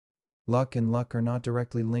Luck and luck are not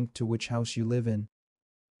directly linked to which house you live in.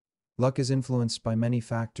 Luck is influenced by many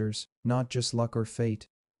factors, not just luck or fate.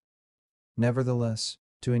 Nevertheless,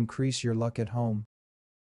 to increase your luck at home,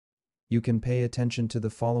 you can pay attention to the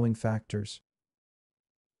following factors.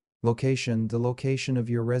 Location. The location of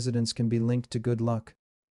your residence can be linked to good luck.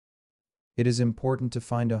 It is important to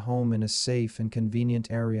find a home in a safe and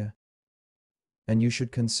convenient area, and you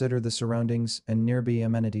should consider the surroundings and nearby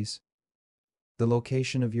amenities. The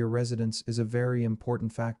location of your residence is a very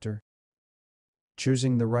important factor.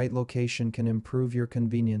 Choosing the right location can improve your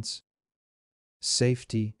convenience,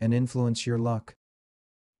 safety, and influence your luck.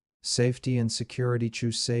 Safety and security.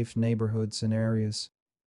 Choose safe neighborhoods and areas.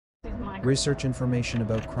 Research information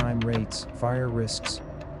about crime rates, fire risks,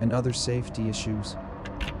 and other safety issues.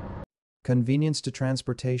 Convenience to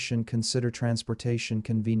transportation. Consider transportation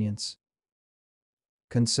convenience.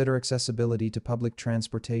 Consider accessibility to public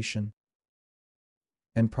transportation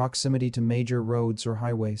and proximity to major roads or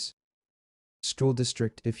highways. School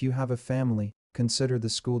district. If you have a family, consider the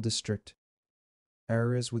school district.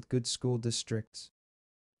 Areas with good school districts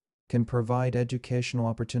can provide educational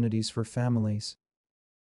opportunities for families.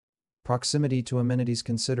 Proximity to amenities.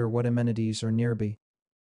 Consider what amenities are nearby.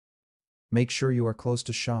 Make sure you are close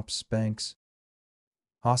to shops, banks,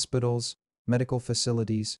 hospitals, medical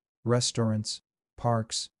facilities, restaurants,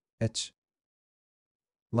 parks, etc.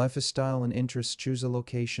 Lifestyle and interests. Choose a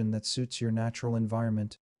location that suits your natural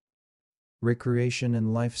environment. Recreation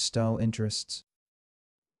and lifestyle interests.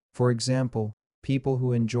 For example, people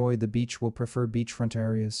who enjoy the beach will prefer beachfront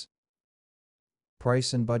areas.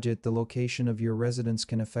 Price and budget. The location of your residence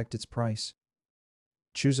can affect its price.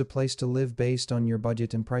 Choose a place to live based on your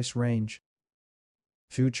budget and price range.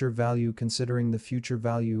 Future value. Considering the future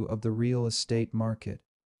value of the real estate market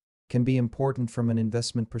can be important from an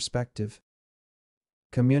investment perspective.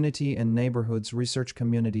 Community and neighborhoods. Research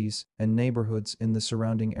communities and neighborhoods in the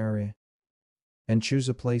surrounding area, and choose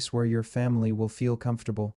a place where your family will feel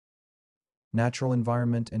comfortable. Natural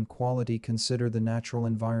environment and quality. Consider the natural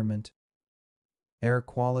environment, air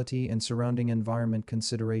quality, and surrounding environment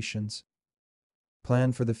considerations.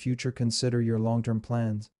 Plan for the future. Consider your long-term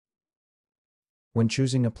plans when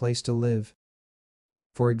choosing a place to live.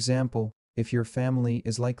 For example, if your family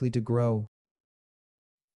is likely to grow,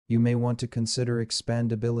 you may want to consider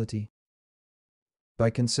expandability. By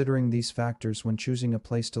considering these factors when choosing a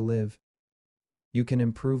place to live, you can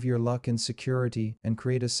improve your luck and security and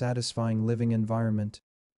create a satisfying living environment.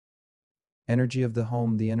 Energy of the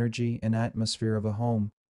home. The energy and atmosphere of a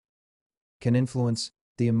home can influence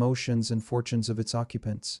the emotions and fortunes of its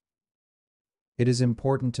occupants. It is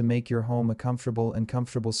important to make your home a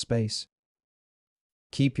comfortable space.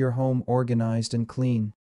 Keep your home organized and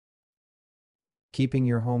clean. Keeping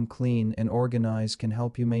your home clean and organized can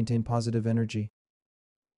help you maintain positive energy.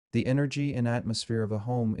 The energy and atmosphere of a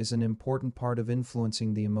home is an important part of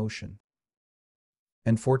influencing the emotion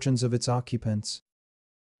and fortunes of its occupants.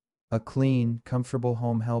 A clean, comfortable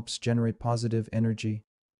home helps generate positive energy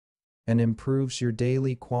and improves your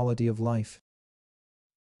daily quality of life.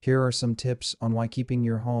 Here are some tips on why keeping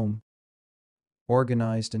your home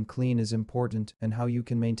organized and clean is important and how you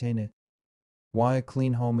can maintain it. Why a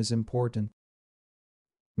clean home is important.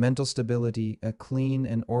 Mental stability. A clean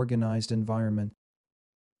and organized environment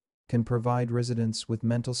can provide residents with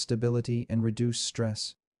mental stability and reduce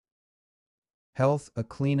stress. Health. A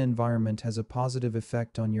clean environment has a positive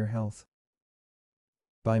effect on your health.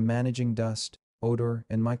 By managing dust, odor,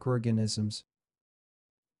 and microorganisms,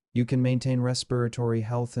 you can maintain respiratory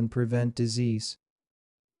health and prevent disease.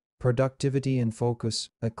 Productivity and focus.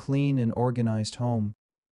 A clean and organized home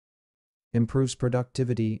improves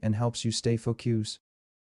productivity and helps you stay focused.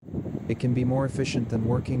 It can be more efficient than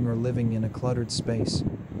working or living in a cluttered space.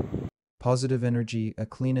 Positive energy. A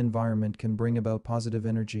clean environment can bring about positive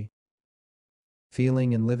energy.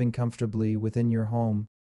 Feeling and living comfortably within your home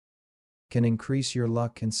can increase your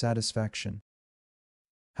luck and satisfaction.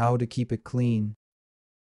 How to keep it clean.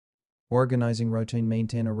 Organizing routine.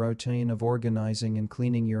 Maintain a routine of organizing and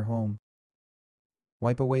cleaning your home.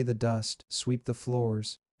 Wipe away the dust, sweep the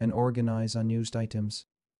floors, and organize unused items.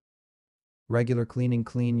 Regular cleaning.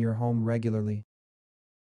 Clean your home regularly.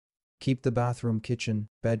 Keep the bathroom, kitchen,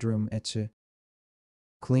 bedroom, etc.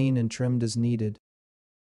 clean and trimmed as needed.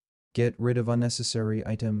 Get rid of unnecessary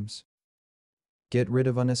items. Get rid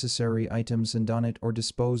of unnecessary items and donate or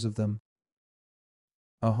dispose of them.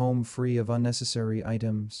 A home free of unnecessary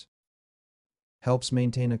items helps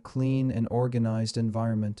maintain a clean and organized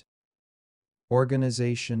environment.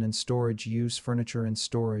 Organization and storage. Use furniture and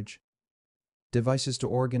storage devices to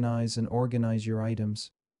organize your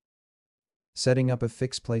items. Setting up a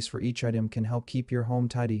fixed place for each item can help keep your home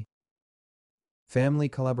tidy. Family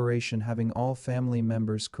collaboration, having all family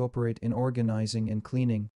members cooperate in organizing and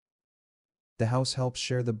cleaning. The house helps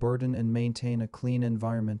share the burden and maintain a clean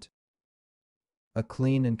environment. A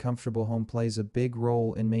clean and comfortable home plays a big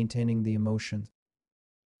role in maintaining the emotion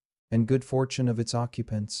and good fortune of its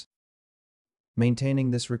occupants.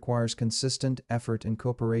 Maintaining this requires consistent effort and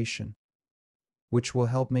cooperation, which will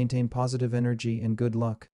help maintain positive energy and good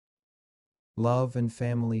luck. Love and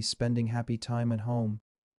family, spending happy time at home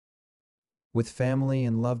with family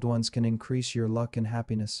and loved ones can increase your luck and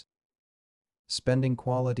happiness. Spending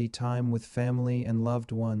quality time with family and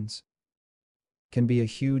loved ones can be a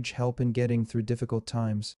huge help in getting through difficult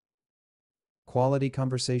times. Quality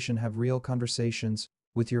conversation, have real conversations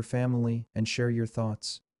with your family and share your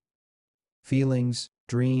thoughts, feelings,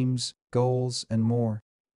 dreams, goals, and more.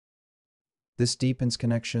 This deepens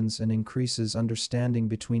connections and increases understanding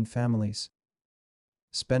between families.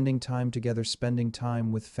 Spending time together, spending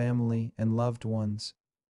time with family and loved ones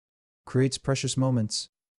creates precious moments.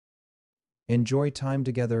 Enjoy time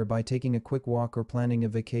together by taking a quick walk or planning a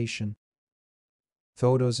vacation.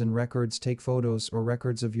 Photos and records, take photos or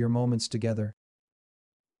records of your moments together.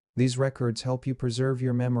 These records help you preserve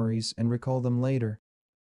your memories and recall them later.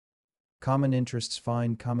 Common interests,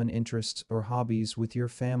 find common interests or hobbies with your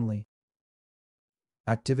family.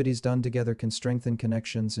 Activities done together can strengthen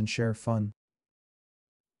connections and share fun.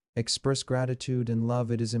 Express gratitude and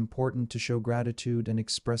love, it is important to show gratitude and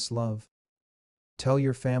express love. Tell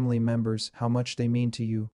your family members how much they mean to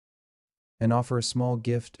you and offer a small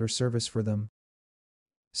gift or service for them.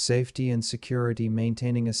 Safety and security,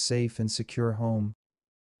 maintaining a safe and secure home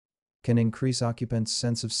can increase occupants'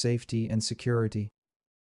 sense of safety and security.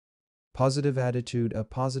 Positive attitude, a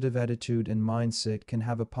positive attitude and mindset can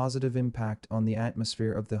have a positive impact on the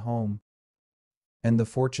atmosphere of the home and the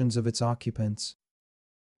fortunes of its occupants.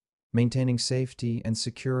 Maintaining safety and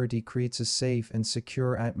security creates a safe and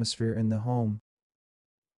secure atmosphere in the home.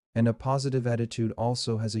 And a positive attitude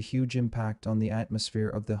also has a huge impact on the atmosphere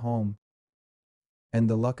of the home and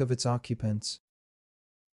the luck of its occupants.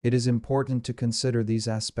 It is important to consider these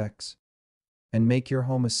aspects and make your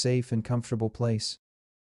home a safe and comfortable place.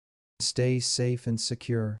 Stay safe and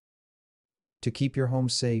secure. To keep your home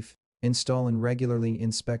safe, install and regularly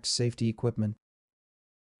inspect safety equipment,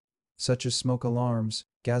 such as smoke alarms,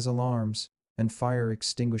 gas alarms, and fire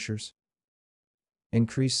extinguishers.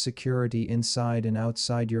 Increase security inside and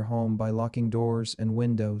outside your home by locking doors and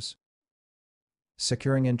windows,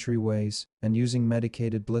 securing entryways, and using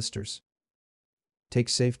medicated blisters. Take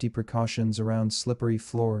safety precautions around slippery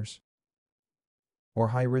floors or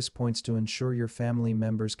high-risk points to ensure your family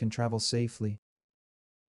members can travel safely.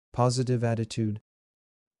 Positive attitude.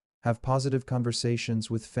 Have positive conversations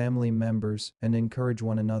with family members and encourage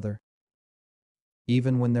one another.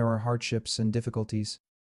 Even when there are hardships and difficulties,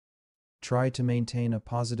 try to maintain a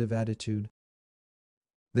positive attitude.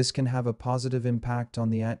 This can have a positive impact on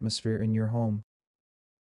the atmosphere in your home.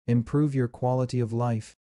 Improve your quality of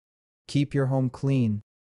life. Keep your home clean.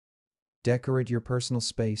 Decorate your personal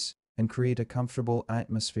space and create a comfortable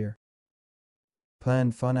atmosphere.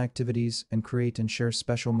 Plan fun activities and create and share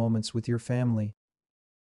special moments with your family.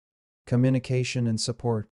 Communication and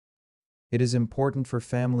support. It is important for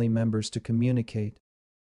family members to communicate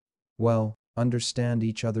well, understand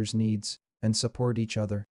each other's needs, and support each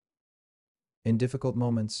other. In difficult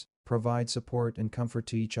moments, provide support and comfort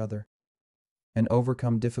to each other, and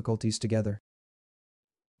overcome difficulties together.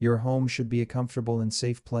 Your home should be a comfortable and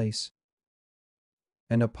safe place,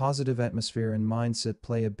 and a positive atmosphere and mindset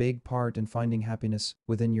play a big part in finding happiness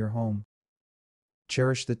within your home.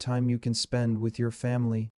 Cherish the time you can spend with your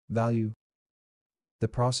family, value the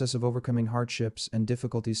process of overcoming hardships and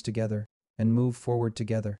difficulties together, and move forward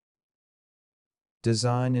together.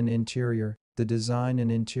 Design and interior. The design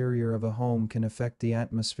and interior of a home can affect the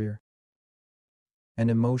atmosphere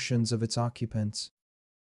and emotions of its occupants.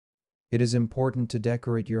 It is important to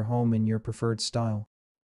decorate your home in your preferred style.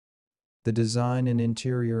 The design and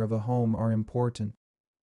interior of a home are important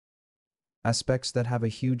aspects that have a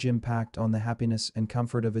huge impact on the happiness and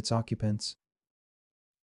comfort of its occupants.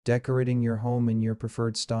 Decorating your home in your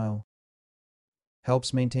preferred style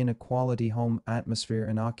helps maintain a quality home atmosphere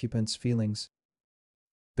and occupants' feelings.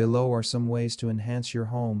 Below are some ways to enhance your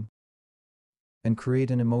home and create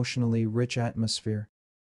an emotionally rich atmosphere.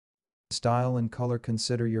 Style and color.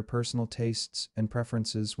 Consider your personal tastes and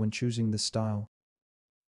preferences when choosing the style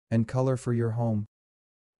and color for your home.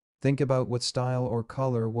 Think about what style or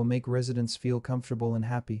color will make residents feel comfortable and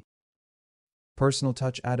happy. Personal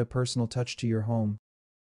touch. Add a personal touch to your home.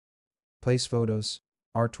 Place photos,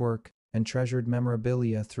 artwork, and treasured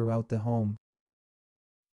memorabilia throughout the home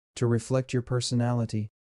to reflect your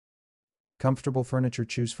personality. Comfortable furniture.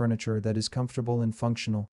 Choose furniture that is comfortable and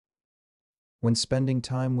functional. When spending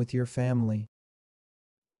time with your family,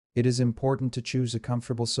 it is important to choose a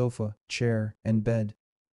comfortable sofa, chair, and bed.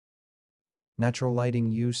 Natural lighting.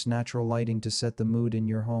 Use natural lighting to set the mood in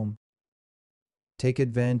your home. Take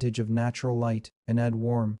advantage of natural light and add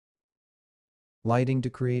warm lighting to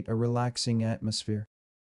create a relaxing atmosphere.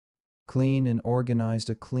 Clean and organized.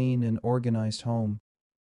 A clean and organized home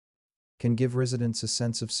can give residents a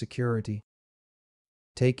sense of security.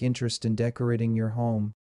 Take interest in decorating your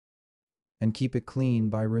home and keep it clean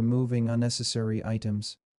by removing unnecessary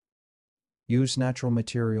items. Use natural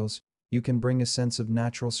materials. You can bring a sense of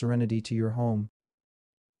natural serenity to your home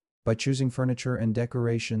by choosing furniture and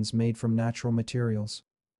decorations made from natural materials.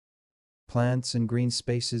 Plants and green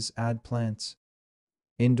spaces. Add plants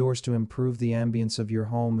indoors to improve the ambience of your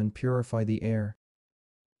home and purify the air.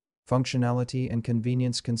 Functionality and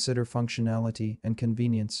convenience. Consider functionality and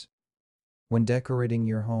convenience when decorating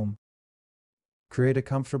your home. Create a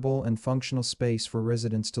comfortable and functional space for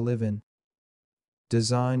residents to live in.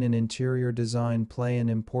 Design and interior design play an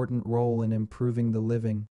important role in improving the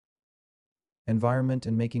living environment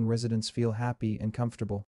and making residents feel happy and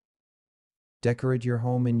comfortable. Decorate your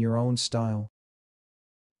home in your own style.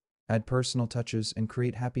 Add personal touches and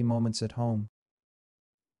create happy moments at home.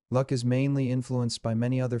 Luck is mainly influenced by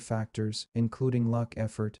many other factors, including luck,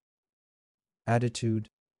 effort, attitude,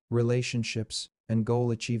 relationships, and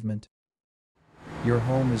goal achievement. Your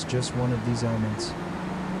home is just one of these elements,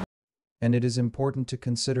 and it is important to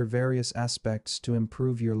consider various aspects to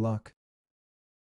improve your luck.